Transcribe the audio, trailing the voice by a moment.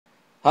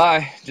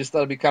Hi, just thought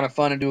it'd be kind of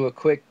fun to do a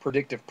quick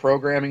predictive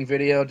programming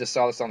video. Just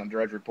saw this on the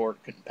Drudge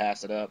Report, couldn't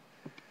pass it up.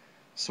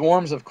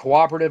 Swarms of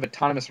cooperative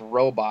autonomous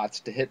robots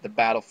to hit the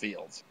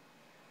battlefields.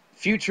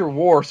 Future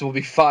wars will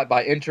be fought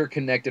by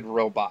interconnected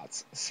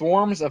robots.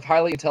 Swarms of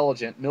highly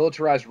intelligent,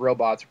 militarized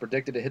robots are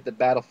predicted to hit the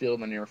battlefield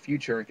in the near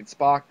future and could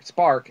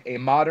spark a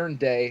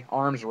modern-day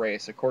arms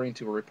race, according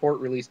to a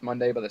report released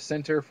Monday by the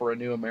Center for a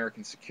New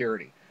American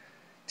Security.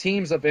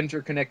 Teams of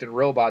interconnected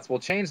robots will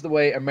change the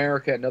way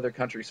America and other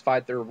countries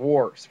fight their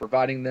wars,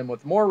 providing them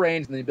with more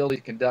range and the ability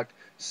to conduct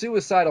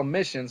suicidal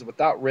missions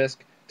without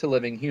risk to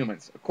living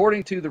humans.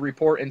 According to the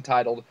report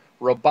entitled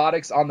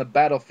Robotics on the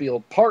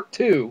Battlefield Part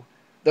 2,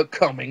 The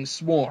Coming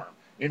Swarm,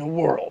 in a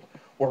world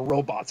where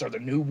robots are the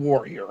new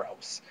war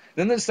heroes.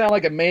 Doesn't this sound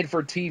like a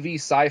made-for-TV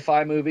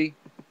sci-fi movie?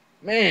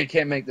 Man,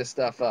 can't make this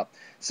stuff up.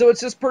 So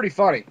it's just pretty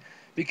funny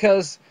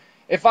because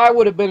if I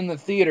would have been in the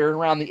theater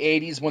around the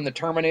 80s when the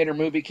Terminator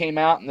movie came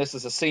out, and this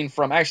is a scene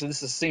from, actually,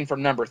 this is a scene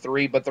from number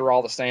 3, but they're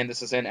all the same.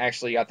 This is in,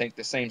 actually, I think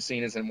the same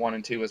scene is in 1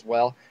 and 2 as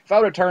well. If I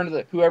would have turned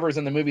to whoever's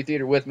in the movie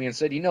theater with me and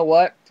said, you know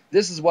what,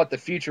 this is what the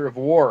future of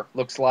war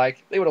looks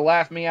like, they would have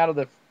laughed me out of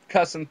the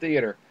cussing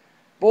theater.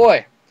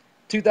 Boy,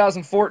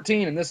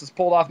 2014, and this is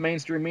pulled off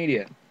mainstream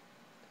media.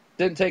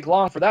 Didn't take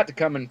long for that to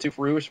come into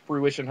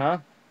fruition, huh?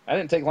 It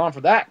didn't take long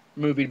for that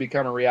movie to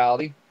become a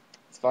reality.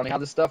 It's funny how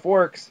this stuff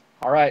works.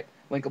 All right,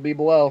 link will be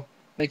below.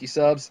 Thank you,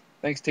 subs.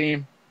 Thanks,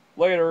 team.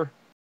 Later.